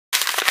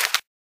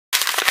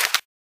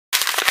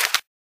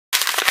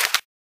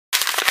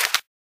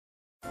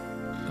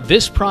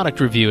This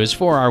product review is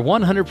for our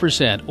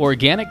 100%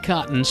 organic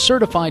cotton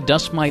certified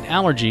dust mite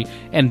allergy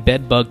and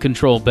bed bug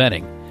control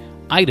bedding.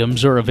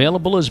 Items are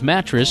available as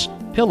mattress,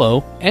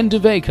 pillow, and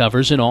duvet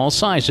covers in all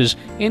sizes,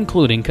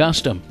 including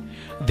custom.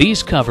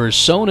 These covers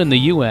sewn in the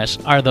U.S.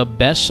 are the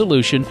best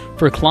solution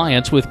for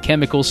clients with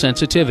chemical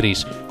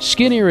sensitivities,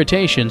 skin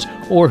irritations,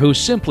 or who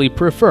simply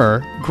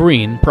prefer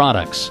green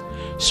products.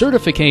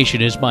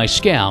 Certification is by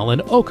Scal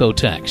and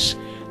Okotex.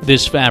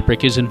 This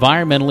fabric is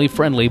environmentally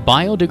friendly,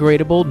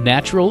 biodegradable,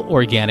 natural,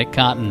 organic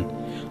cotton.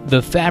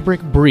 The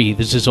fabric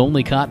breathes as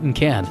only cotton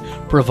can,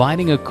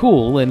 providing a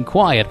cool and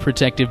quiet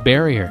protective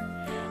barrier.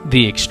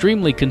 The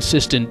extremely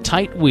consistent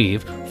tight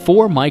weave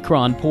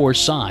 4-micron pore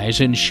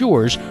size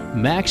ensures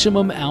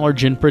maximum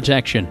allergen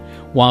protection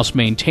whilst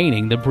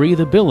maintaining the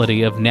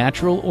breathability of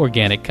natural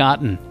organic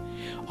cotton.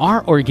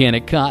 Our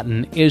organic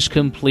cotton is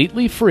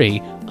completely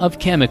free of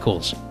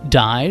chemicals,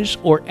 dyes,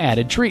 or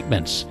added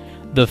treatments.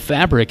 The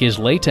fabric is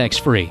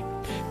latex-free.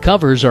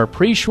 Covers are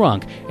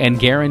pre-shrunk and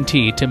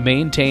guaranteed to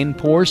maintain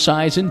pore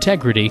size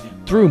integrity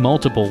through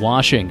multiple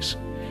washings.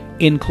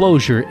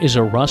 Enclosure is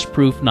a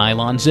rust-proof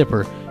nylon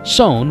zipper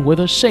sewn with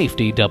a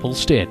safety double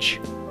stitch.